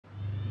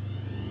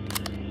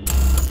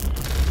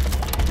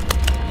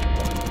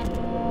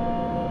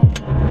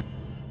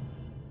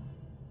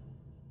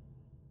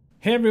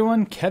Hey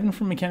everyone, Kevin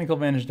from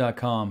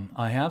mechanicalvantage.com.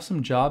 I have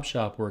some job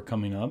shop work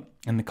coming up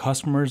and the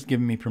customer's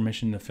given me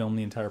permission to film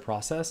the entire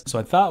process. So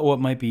I thought what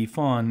might be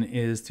fun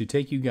is to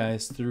take you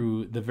guys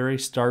through the very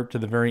start to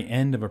the very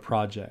end of a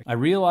project. I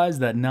realize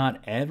that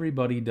not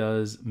everybody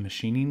does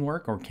machining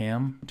work or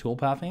CAM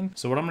toolpathing.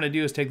 So what I'm gonna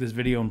do is take this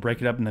video and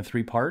break it up into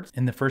 3 parts.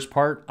 In the first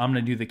part, I'm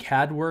gonna do the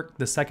CAD work.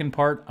 The second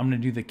part, I'm gonna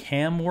do the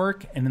CAM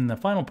work. And in the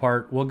final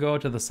part, we'll go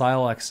to the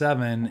Silex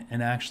 7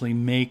 and actually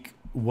make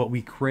what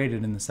we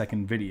created in the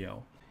second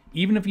video.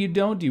 Even if you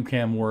don't do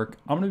CAM work,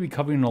 I'm going to be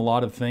covering a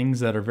lot of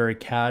things that are very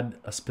CAD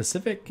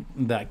specific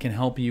that can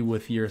help you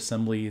with your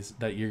assemblies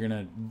that you're going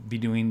to be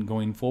doing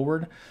going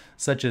forward,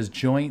 such as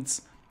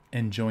joints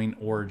and joint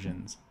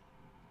origins.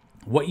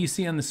 What you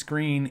see on the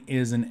screen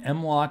is an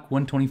M-Lock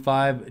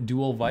 125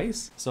 dual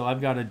vise. So I've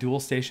got a dual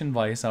station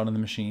vise out on the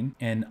machine,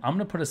 and I'm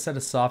gonna put a set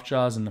of soft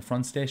jaws in the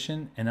front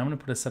station, and I'm gonna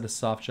put a set of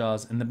soft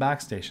jaws in the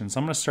back station.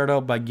 So I'm gonna start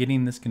out by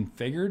getting this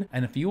configured,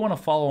 and if you wanna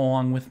follow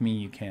along with me,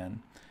 you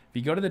can. If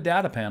you go to the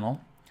data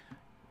panel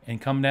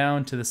and come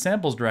down to the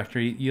samples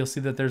directory, you'll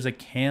see that there's a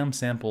CAM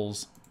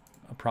samples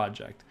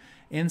project.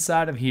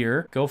 Inside of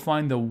here, go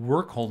find the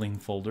work holding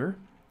folder,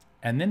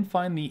 and then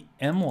find the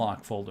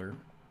M-Lock folder.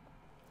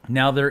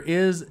 Now there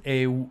is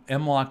a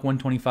M-Lock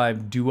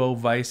 125 Duo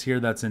vise here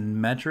that's in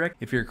metric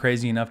if you're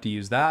crazy enough to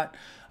use that.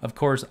 Of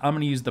course, I'm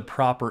going to use the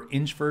proper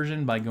inch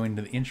version by going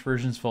to the inch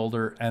versions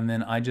folder, and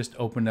then I just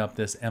opened up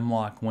this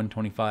M-Lock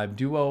 125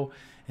 Duo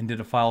and did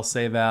a file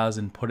save as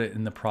and put it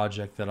in the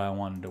project that I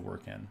wanted to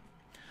work in.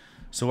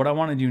 So what I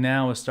want to do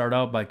now is start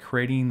out by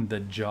creating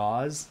the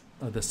jaws,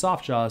 the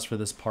soft jaws for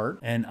this part,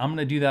 and I'm going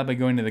to do that by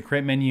going to the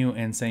create menu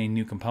and saying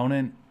new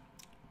component,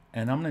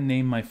 and I'm going to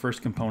name my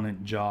first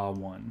component jaw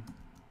 1.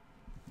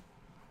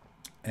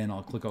 And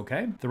I'll click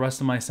OK. The rest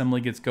of my assembly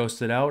gets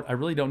ghosted out. I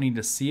really don't need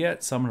to see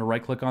it, so I'm gonna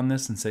right click on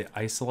this and say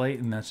isolate,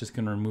 and that's just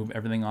gonna remove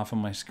everything off of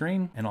my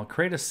screen. And I'll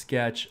create a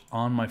sketch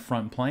on my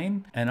front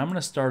plane. And I'm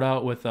gonna start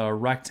out with a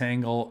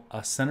rectangle,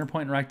 a center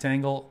point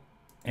rectangle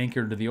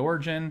anchored to the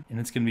origin, and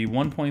it's gonna be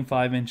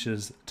 1.5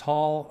 inches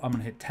tall. I'm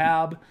gonna hit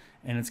tab,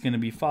 and it's gonna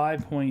be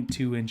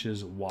 5.2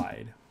 inches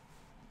wide.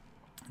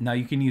 Now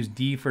you can use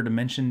D for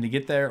dimension to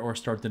get there, or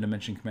start the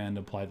dimension command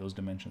to apply those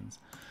dimensions.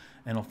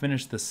 And I'll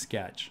finish the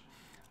sketch.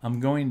 I'm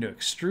going to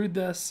extrude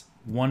this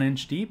 1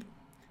 inch deep,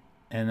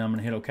 and I'm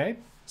gonna hit OK.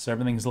 So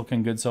everything's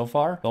looking good so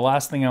far. The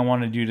last thing I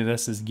want to do to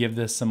this is give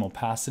this some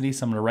opacity.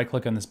 So I'm gonna right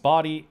click on this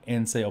body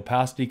and say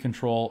opacity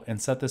control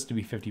and set this to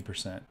be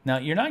 50%. Now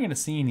you're not gonna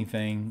see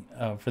anything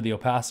for the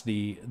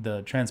opacity,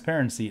 the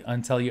transparency,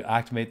 until you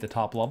activate the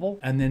top level.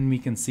 And then we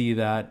can see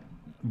that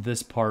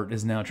this part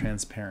is now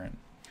transparent.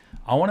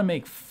 I wanna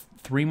make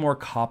 3 more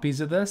copies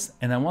of this,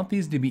 and I want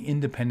these to be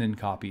independent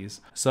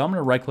copies. So I'm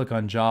gonna right click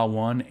on jaw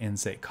 1 and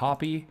say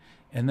copy,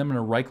 and then I'm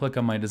gonna right click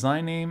on my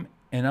design name,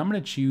 and I'm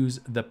gonna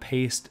choose the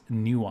paste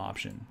new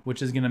option,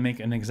 which is gonna make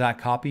an exact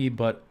copy,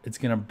 but it's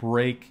gonna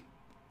break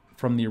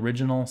from the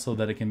original so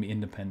that it can be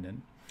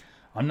independent.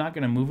 I'm not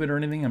gonna move it or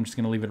anything, I'm just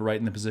gonna leave it right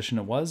in the position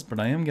it was, but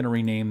I am gonna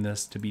rename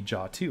this to be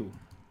jaw 2.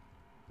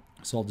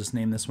 So I'll just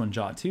name this one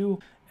jaw 2,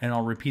 and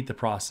I'll repeat the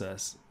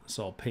process.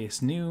 So I'll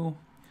paste new,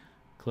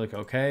 click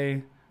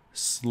OK,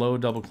 slow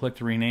double click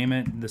to rename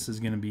it. This is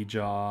going to be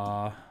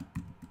jaw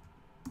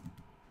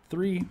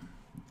 3.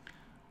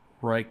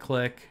 Right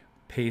click,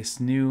 paste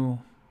new,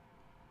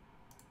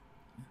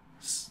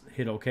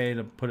 hit OK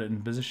to put it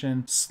in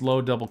position.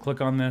 Slow double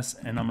click on this,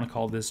 and I'm going to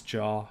call this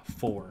jaw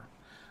 4.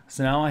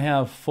 So now I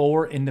have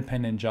 4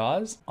 independent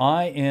jaws.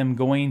 I am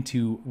going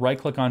to right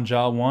click on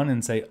jaw 1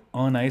 and say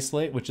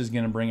unisolate, which is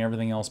going to bring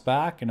everything else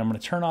back. And I'm going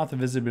to turn off the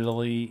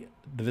visibility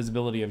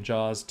of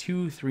jaws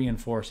 2, 3,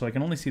 and 4, so I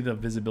can only see the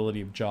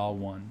visibility of jaw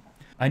 1.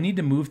 I need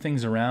to move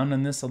things around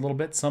on this a little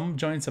bit. Some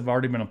joints have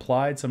already been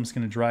applied, so I'm just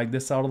going to drag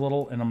this out a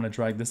little, and I'm going to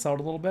drag this out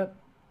a little bit.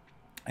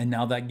 And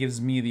now that gives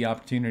me the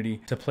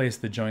opportunity to place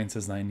the joints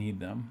as I need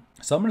them.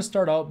 So I'm going to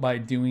start out by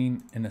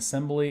doing an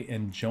assembly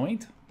and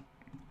joint.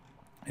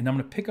 And I'm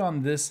going to pick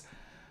on this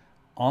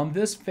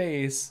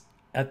face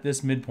at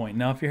this midpoint.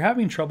 Now, if you're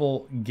having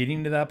trouble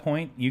getting to that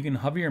point, you can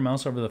hover your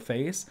mouse over the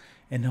face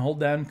and hold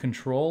down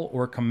Control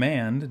or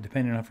Command,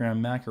 depending on if you're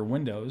on Mac or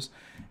Windows,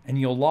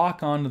 and you'll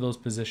lock onto those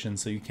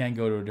positions so you can't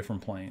go to a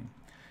different plane.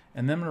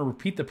 And then I'm going to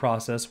repeat the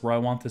process where I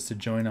want this to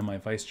join on my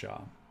vise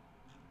jaw.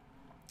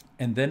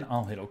 And then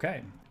I'll hit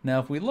OK.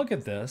 Now, if we look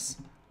at this,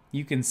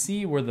 you can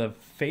see where the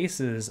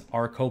faces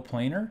are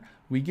coplanar.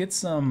 We get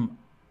some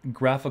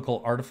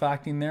graphical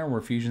artifacting there where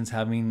Fusion's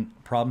having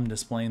a problem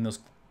displaying those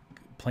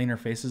planar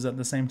faces at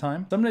the same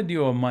time. So I'm going to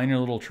do a minor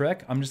little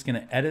trick. I'm just going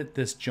to edit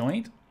this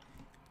joint,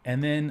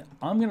 and then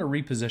I'm going to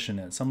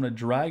reposition it. So I'm going to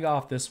drag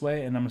off this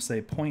way, and I'm going to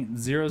say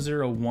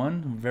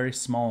 0.001, very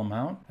small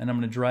amount, and I'm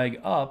going to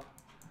drag up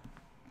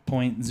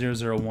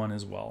 0.001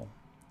 as well.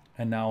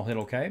 And now I'll hit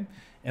OK.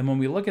 And when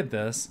we look at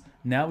this,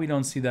 now we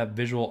don't see that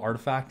visual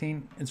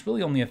artifacting. It's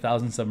really only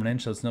 1/1000 of an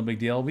inch, so it's no big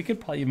deal. We could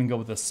probably even go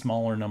with a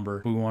smaller number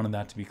if we wanted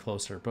that to be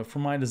closer. But for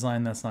my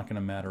design, that's not going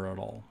to matter at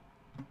all.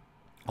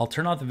 I'll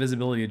turn off the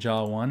visibility of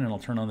jaw 1 and I'll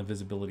turn on the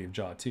visibility of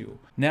jaw 2.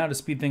 Now to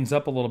speed things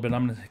up a little bit,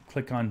 I'm going to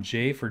click on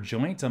J for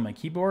joint on my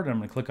keyboard. I'm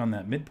going to click on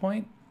that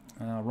midpoint.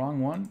 Wrong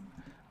one.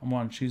 I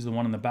want to choose the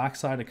one on the back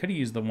side. I could have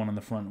used the one on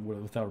the front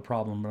without a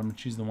problem, but I'm going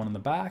to choose the one on the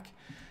back.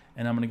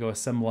 And I'm going to go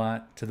assemble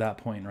that to that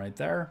point right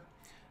there.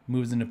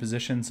 Moves into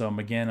position, so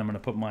again, I'm going to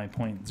put my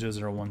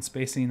 0.001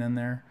 spacing in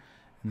there.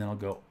 And then I'll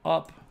go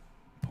up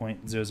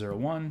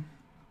 0.001.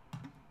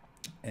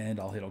 And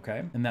I'll hit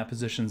OK. And that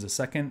positions the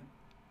second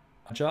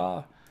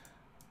jaw.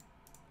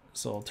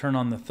 So I'll turn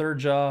on the third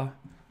jaw,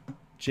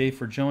 J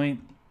for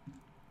joint,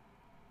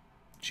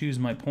 choose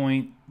my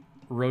point,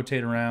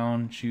 rotate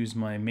around, choose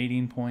my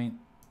mating point,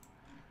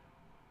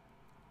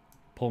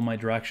 pull my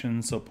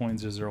direction, so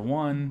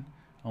 0.001.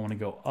 I want to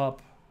go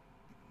up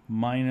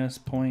minus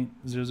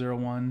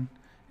 0.001.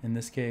 In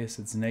this case,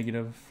 it's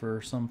negative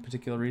for some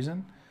particular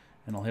reason.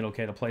 And I'll hit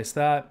OK to place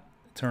that.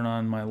 Turn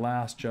on my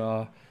last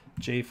jaw,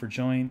 J for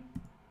joint.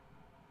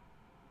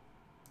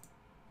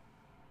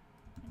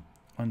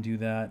 Undo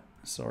that.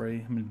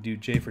 Sorry, I'm going to do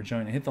J for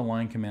joint. I hit the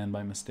line command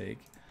by mistake.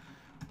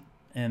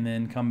 And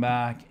then come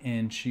back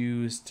and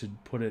choose to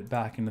put it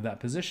back into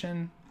that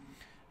position.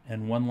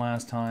 And one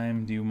last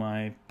time, do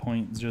my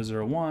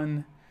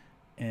 0.001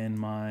 and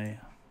my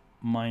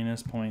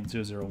minus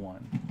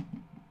 0.001.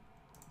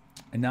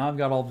 And now I've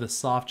got all the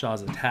soft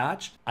jaws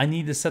attached. I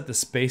need to set the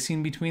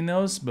spacing between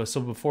those. But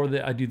so before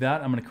I do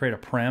that, I'm going to create a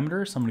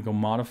parameter. So I'm going to go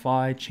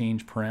modify,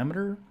 change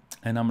parameter.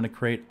 And I'm going to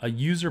create a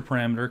user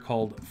parameter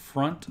called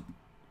front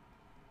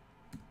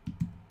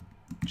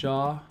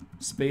jaw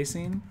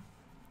spacing,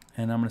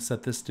 and I'm going to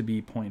set this to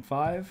be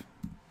 0.5,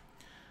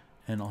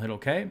 and I'll hit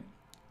OK,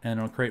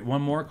 and I'll create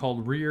one more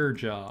called rear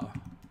jaw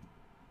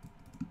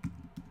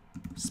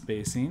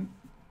spacing,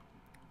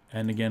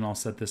 and again I'll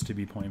set this to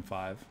be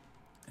 0.5,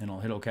 and I'll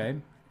hit OK,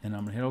 and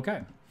I'm going to hit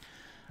OK.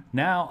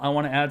 Now I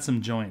want to add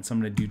some joints. I'm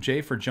going to do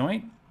J for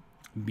joint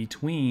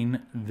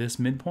between this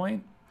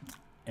midpoint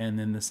and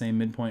then the same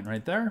midpoint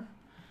right there.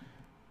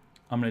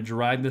 I'm going to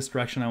drag this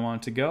direction I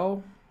want it to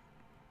go.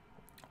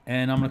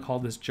 And I'm going to call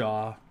this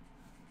jaw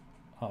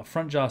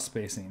front jaw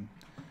spacing,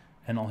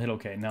 and I'll hit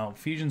OK. Now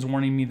Fusion's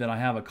warning me that I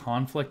have a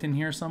conflict in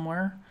here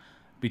somewhere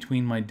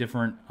between my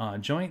different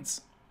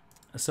joints.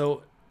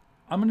 So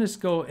I'm going to just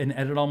go and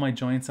edit all my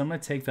joints. I'm going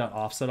to take that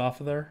offset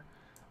off of there.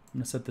 I'm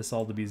going to set this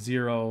all to be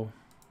 0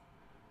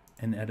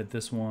 and edit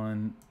this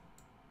one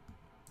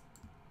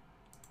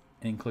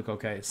and click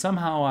OK.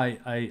 Somehow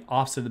I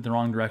offset the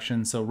wrong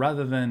direction. So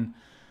rather than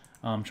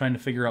trying to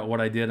figure out what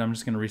I did, I'm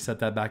just going to reset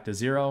that back to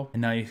 0.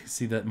 And now you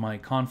see that my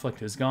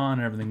conflict is gone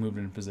and everything moved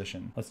into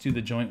position. Let's do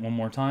the joint one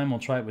more time. We'll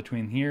try it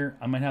between here.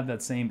 I might have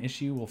that same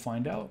issue. We'll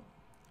find out.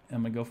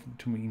 I'm going to go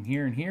between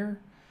here and here.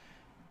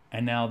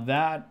 And now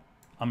that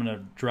I'm going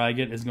to drag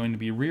it is going to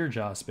be rear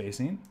jaw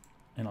spacing.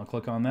 And I'll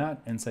click on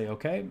that and say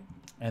OK.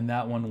 And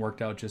that one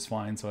worked out just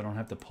fine, so I don't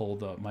have to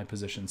pull my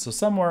position. So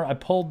somewhere I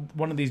pulled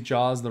one of these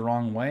jaws the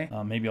wrong way.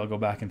 Maybe I'll go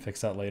back and fix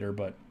that later,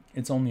 but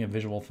it's only a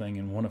visual thing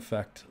and won't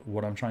affect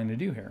what I'm trying to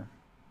do here.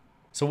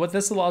 So what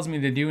this allows me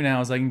to do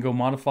now is I can go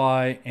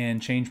modify and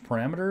change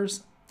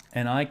parameters,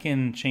 and I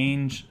can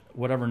change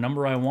whatever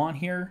number I want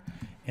here,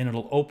 and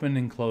it'll open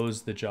and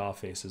close the jaw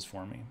faces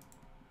for me.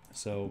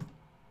 So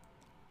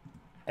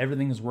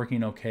everything is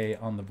working okay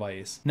on the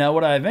vise. Now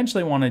what I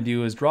eventually want to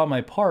do is draw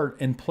my part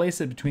and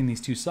place it between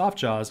these two soft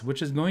jaws,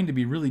 which is going to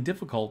be really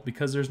difficult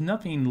because there's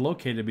nothing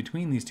located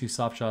between these two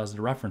soft jaws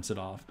to reference it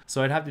off.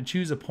 So I'd have to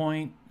choose a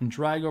point and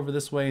drag over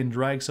this way and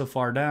drag so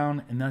far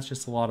down, and that's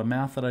just a lot of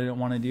math that I don't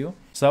want to do.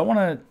 So I want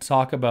to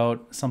talk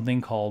about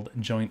something called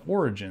joint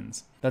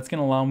origins. That's going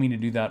to allow me to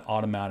do that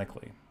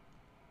automatically.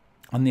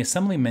 On the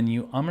assembly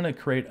menu, I'm going to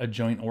create a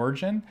joint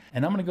origin,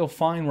 and I'm going to go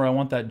find where I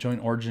want that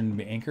joint origin to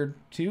be anchored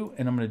to,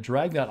 and I'm going to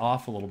drag that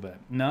off a little bit.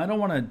 Now I don't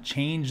want to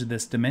change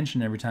this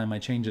dimension every time I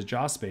change the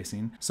jaw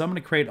spacing, so I'm going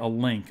to create a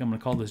link. I'm going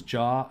to call this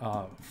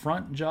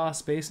front jaw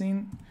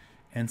spacing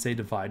and say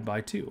divide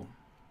by 2.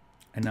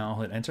 And now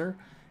I'll hit enter,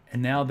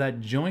 and now that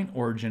joint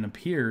origin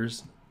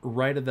appears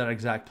right at that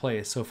exact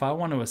place. So if I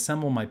want to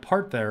assemble my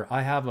part there,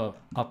 I have a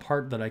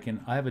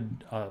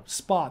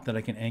spot that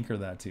I can anchor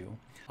that to.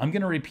 I'm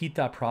going to repeat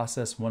that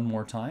process one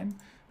more time.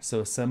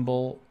 So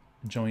assemble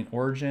joint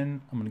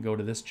origin. I'm going to go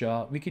to this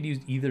jaw. We could use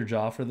either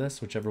jaw for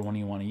this, whichever one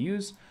you want to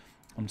use.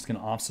 I'm just going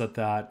to offset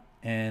that,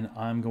 and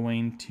I'm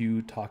going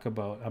to talk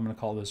about, I'm going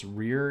to call this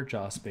rear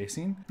jaw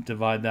spacing.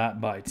 Divide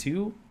that by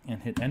 2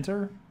 and hit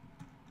enter.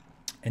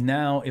 And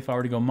now if I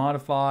were to go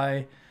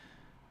modify,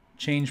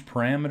 change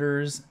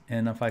parameters,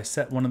 and if I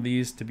set one of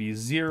these to be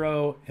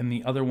 0 and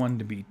the other one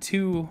to be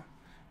 2,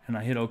 and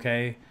I hit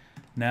OK,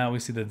 now we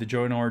see that the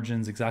joint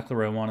origin is exactly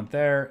where I want it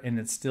there, and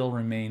it still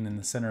remains in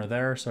the center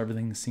there, so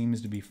everything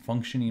seems to be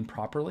functioning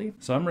properly.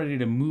 So I'm ready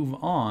to move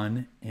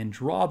on and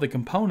draw the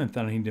component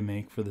that I need to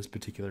make for this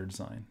particular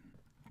design.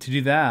 To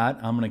do that,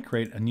 I'm going to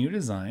create a new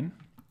design,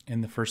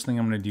 and the first thing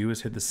I'm going to do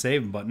is hit the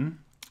save button,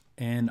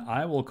 and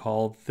I will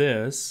call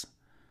this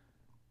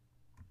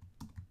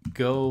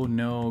go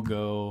no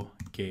go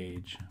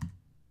gauge.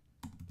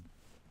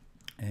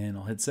 And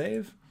I'll hit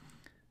save.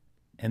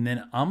 And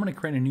then I'm going to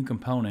create a new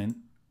component,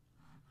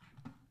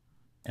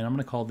 and I'm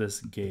going to call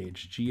this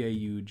gauge,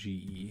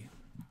 G-A-U-G-E,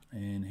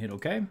 and hit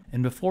OK.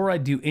 And before I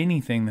do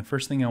anything, the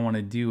first thing I want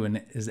to do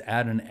is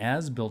add an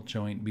as-built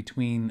joint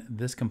between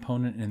this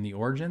component and the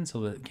origin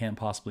so that it can't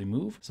possibly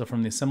move. So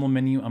from the assemble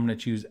menu, I'm going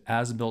to choose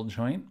as-built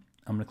joint.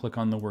 I'm going to click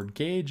on the word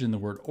gauge and the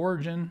word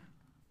origin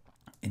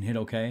and hit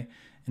OK.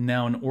 And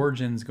now a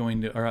joint's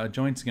going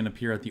to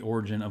appear at the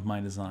origin of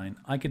my design.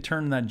 I could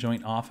turn that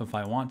joint off if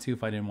I want to,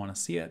 if I didn't want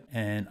to see it.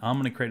 And I'm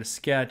going to create a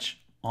sketch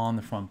on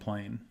the front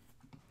plane.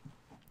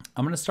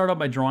 I'm going to start out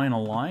by drawing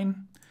a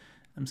line.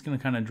 I'm just going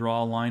to kind of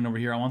draw a line over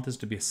here. I want this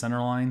to be a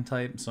center line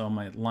type. So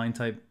my line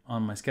type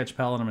on my sketch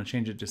palette, I'm going to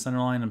change it to center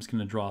line. I'm just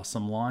going to draw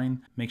some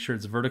line, make sure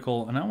it's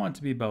vertical, and I want it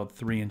to be about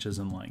 3 inches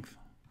in length.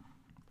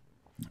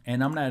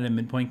 And I'm going to add a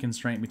midpoint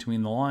constraint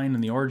between the line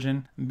and the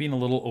origin. I'm being a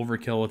little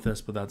overkill with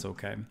this, but that's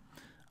okay.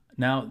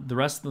 Now, the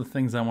rest of the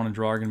things I want to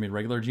draw are going to be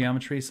regular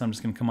geometry, so I'm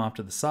just going to come off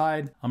to the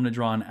side. I'm going to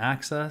draw an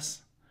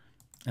axis,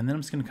 and then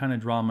I'm just going to kind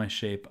of draw my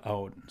shape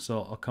out.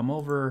 So I'll come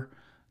over,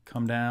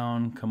 come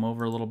down, come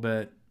over a little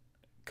bit,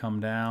 come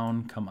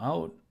down, come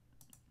out,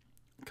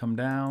 come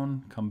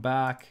down, come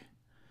back,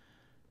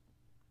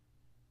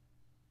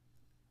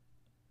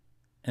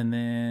 and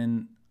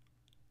then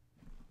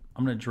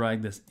I'm going to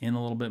drag this in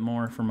a little bit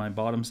more for my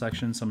bottom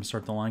section. So I'm going to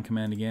start the line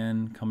command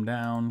again, come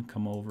down,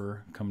 come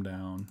over, come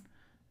down,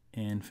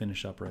 and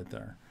finish up right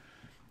there.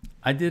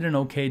 I did an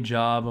okay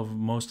job of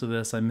most of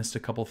this. I missed a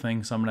couple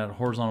things, so I'm gonna add a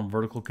horizontal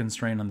vertical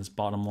constraint on this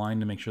bottom line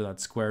to make sure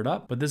that's squared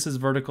up. But this is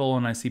vertical,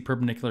 and I see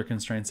perpendicular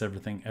constraints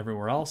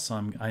everywhere else,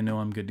 so I know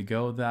I'm good to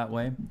go that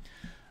way.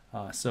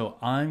 So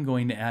I'm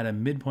going to add a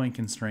midpoint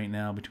constraint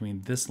now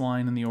between this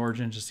line and the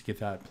origin just to get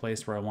that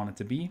placed where I want it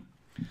to be.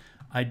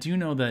 I do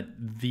know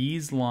that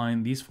these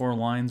 4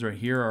 lines right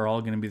here are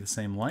all going to be the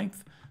same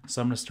length.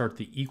 So I'm going to start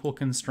the equal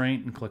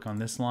constraint and click on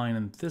this line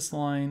and this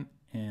line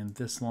and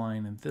this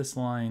line and this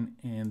line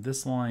and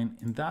this line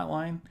and that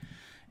line.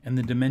 And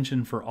the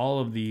dimension for all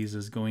of these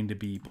is going to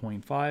be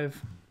 0.5.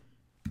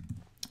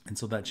 And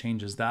so that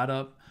changes that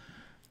up.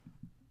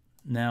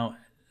 Now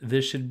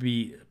this should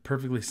be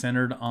perfectly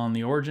centered on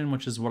the origin,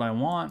 which is what I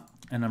want.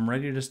 And I'm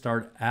ready to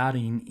start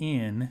adding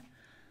in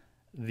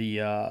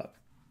the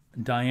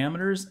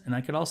diameters. And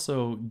I could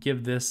also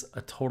give this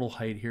a total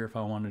height here if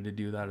I wanted to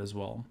do that as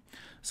well.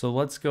 So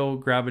let's go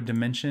grab a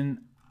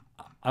dimension.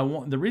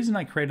 The reason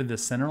I created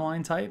this center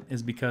line type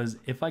is because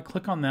if I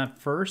click on that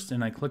first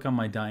and I click on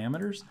my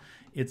diameters,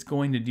 it's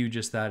going to do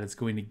just that. It's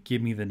going to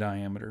give me the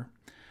diameter.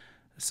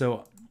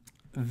 So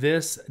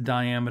this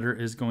diameter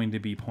is going to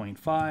be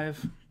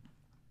 0.5.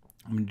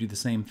 I'm going to do the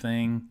same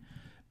thing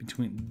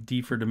between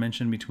D for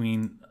dimension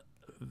between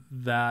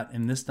that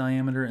and this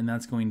diameter, and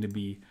that's going to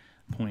be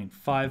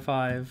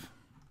 0.55.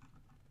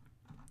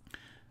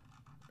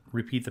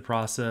 Repeat the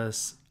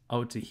process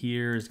out to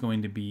here is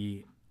going to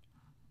be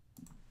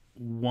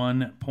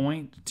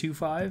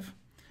 1.25.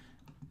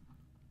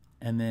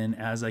 And then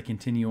as I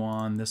continue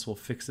on, this will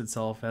fix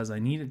itself as I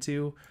need it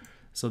to.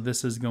 So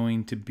this is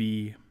going to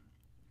be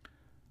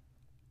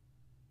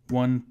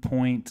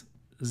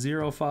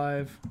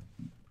 1.05.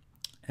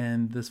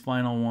 And this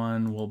final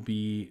one will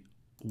be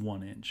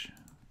 1 inch.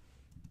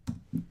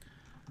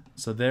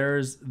 So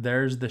there's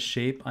the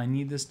shape I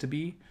need this to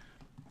be.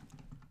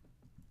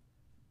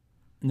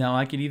 Now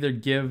I could either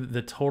give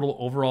the total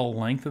overall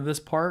length of this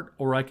part,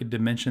 or I could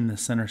dimension the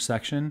center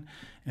section.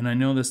 And I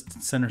know this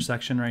center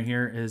section right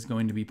here is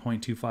going to be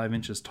 0.25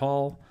 inches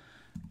tall.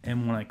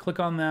 And when I click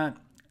on that,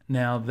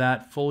 now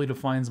that fully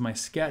defines my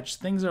sketch.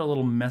 Things are a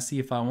little messy.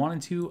 If I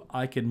wanted to,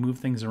 I could move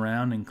things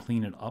around and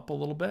clean it up a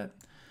little bit.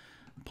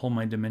 Pull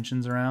my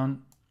dimensions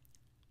around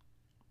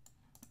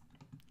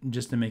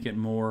just to make it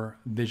more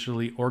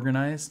visually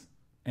organized.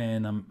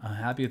 And I'm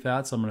happy with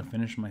that, so I'm going to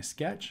finish my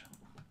sketch.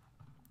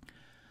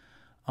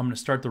 I'm going to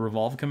start the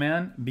revolve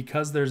command.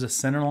 Because there's a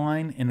center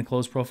line in the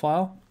closed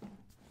profile,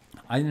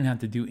 I didn't have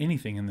to do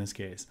anything in this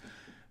case.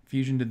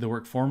 Fusion did the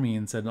work for me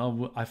and said,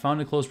 oh, I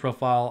found a closed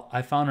profile,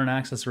 I found an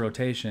axis of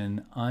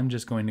rotation, I'm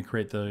just going to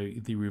create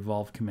the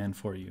revolve command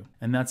for you.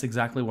 And that's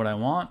exactly what I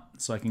want,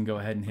 so I can go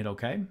ahead and hit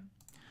OK.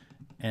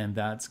 And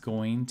that's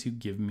going to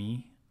give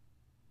me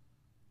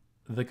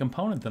the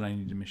component that I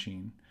need to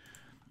machine.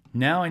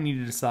 Now I need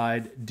to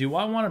decide, do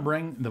I want to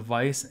bring the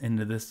vise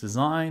into this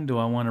design? Do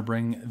I want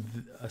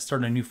to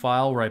start a new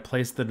file where I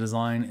place the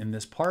design in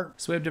this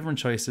part? So we have different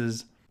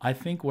choices. I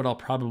think what I'll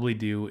probably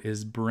do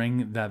is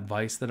bring that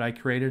vise that I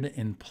created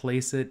and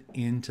place it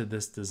into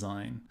this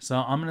design. So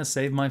I'm going to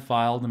save my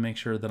file to make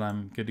sure that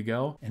I'm good to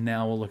go. And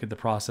now we'll look at the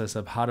process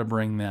of how to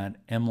bring that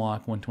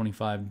M-LOK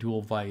 125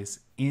 dual vise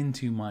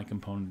into my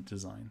component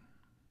design.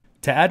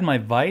 To add my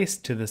vise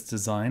to this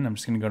design, I'm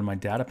just going to go to my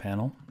data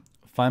panel,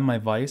 find my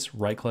vise,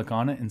 right click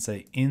on it and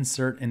say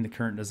insert into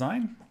current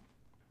design.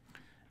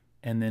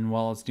 And then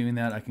while it's doing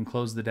that, I can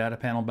close the data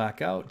panel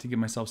back out to give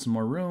myself some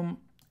more room.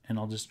 And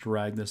I'll just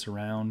drag this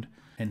around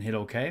and hit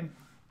OK.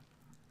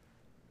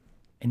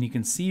 And you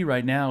can see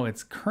right now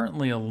it's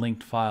currently a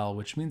linked file,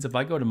 which means if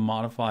I go to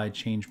modify,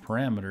 change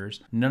parameters,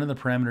 none of the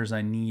parameters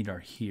I need are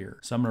here.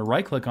 So I'm going to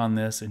right click on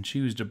this and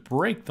choose to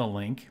break the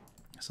link.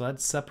 So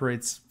that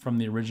separates from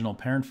the original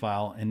parent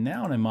file. And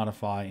now when I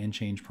modify and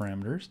change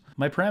parameters,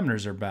 my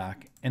parameters are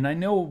back. And I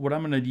know what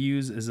I'm going to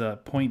use is a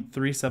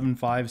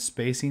 0.375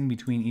 spacing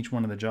between each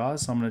one of the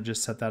jaws. So I'm going to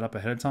just set that up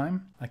ahead of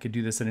time. I could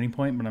do this at any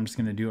point, but I'm just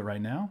going to do it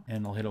right now.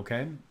 And I'll hit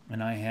OK.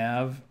 And I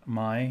have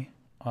my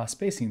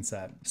spacing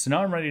set. So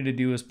now I'm ready to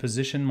do is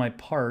position my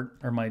part,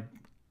 or my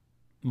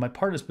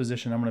part is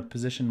positioned. I'm going to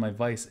position my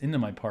vise into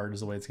my part is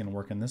the way it's going to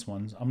work in this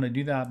one. So I'm going to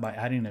do that by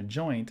adding a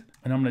joint,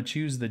 and I'm going to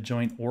choose the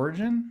joint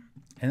origin.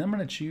 And I'm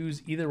going to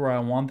choose either where I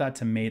want that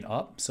to mate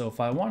up. So if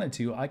I wanted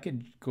to, I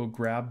could go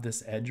grab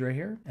this edge right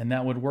here, and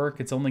that would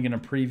work. It's only going to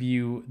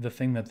preview the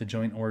thing that the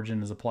joint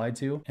origin is applied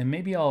to. And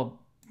maybe I'll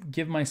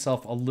give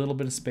myself a little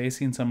bit of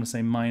spacing. So I'm going to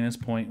say minus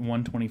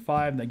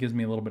 0.125. That gives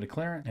me a little bit of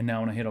clearance. And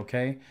now when I hit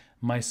OK,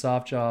 my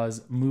soft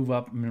jaws move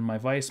up, and my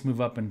vise move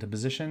up into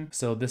position.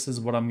 So this is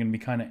what I'm going to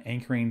be kind of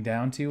anchoring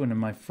down to. And in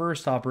my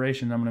first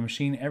operation, I'm going to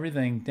machine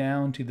everything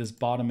down to this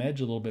bottom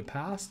edge a little bit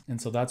past.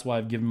 And so that's why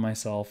I've given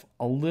myself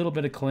a little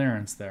bit of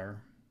clearance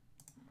there.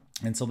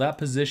 And so that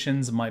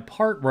positions my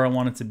part where I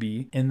want it to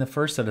be in the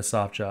first set of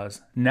soft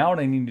jaws. Now what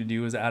I need to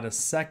do is add a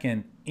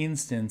second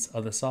instance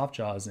of the soft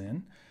jaws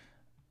in.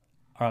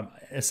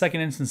 A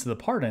second instance of the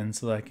part in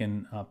so that I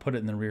can put it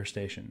in the rear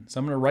station. So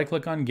I'm going to right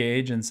click on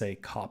gauge and say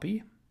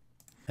copy.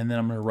 And then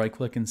I'm going to right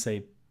click and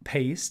say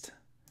paste.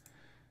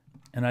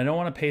 And I don't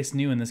want to paste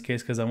new in this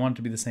case because I want it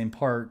to be the same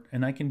part.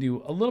 And I can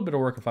do a little bit of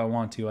work if I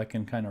want to. I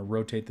can kind of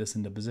rotate this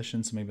into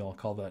position. So maybe I'll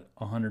call that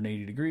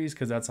 180 degrees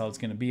because that's how it's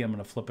going to be. I'm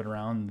going to flip it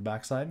around on the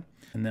backside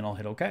and then I'll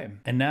hit OK.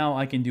 And now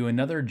I can do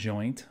another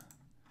joint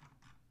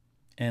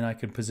and I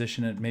could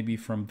position it maybe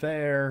from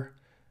there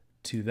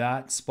to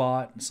that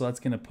spot. So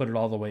that's going to put it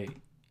all the way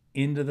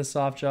into the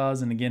soft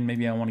jaws. And again,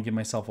 maybe I want to give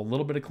myself a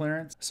little bit of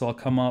clearance. So I'll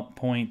come up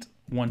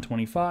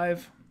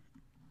 0.125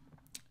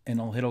 and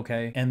I'll hit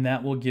OK. And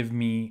that will give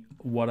me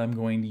what I'm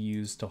going to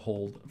use to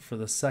hold for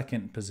the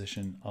second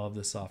position of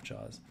the soft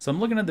jaws. So I'm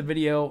looking at the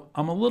video.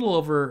 I'm a little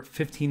over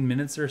 15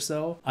 minutes or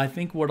so. I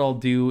think what I'll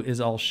do is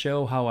I'll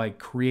show how I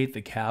create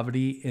the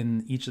cavity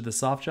in each of the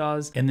soft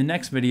jaws in the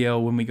next video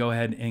when we go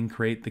ahead and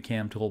create the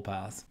cam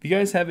toolpath. If you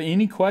guys have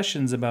any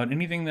questions about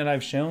anything that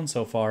I've shown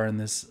so far in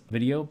this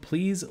video,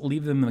 please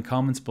leave them in the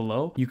comments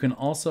below. You can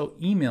also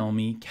email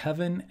me,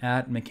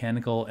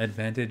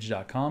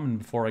 kevin@mechanicaladvantage.com. And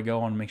before I go,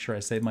 I want to make sure I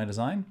save my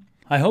design.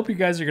 I hope you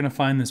guys are going to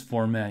find this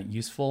format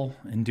useful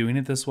in doing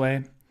it this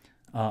way.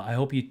 I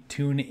hope you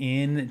tune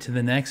in to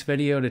the next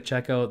video to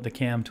check out the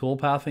cam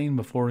toolpathing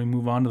before we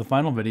move on to the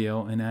final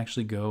video and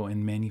actually go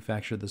and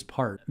manufacture this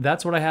part.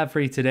 That's what I have for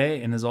you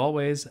today. And as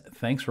always,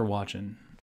 thanks for watching.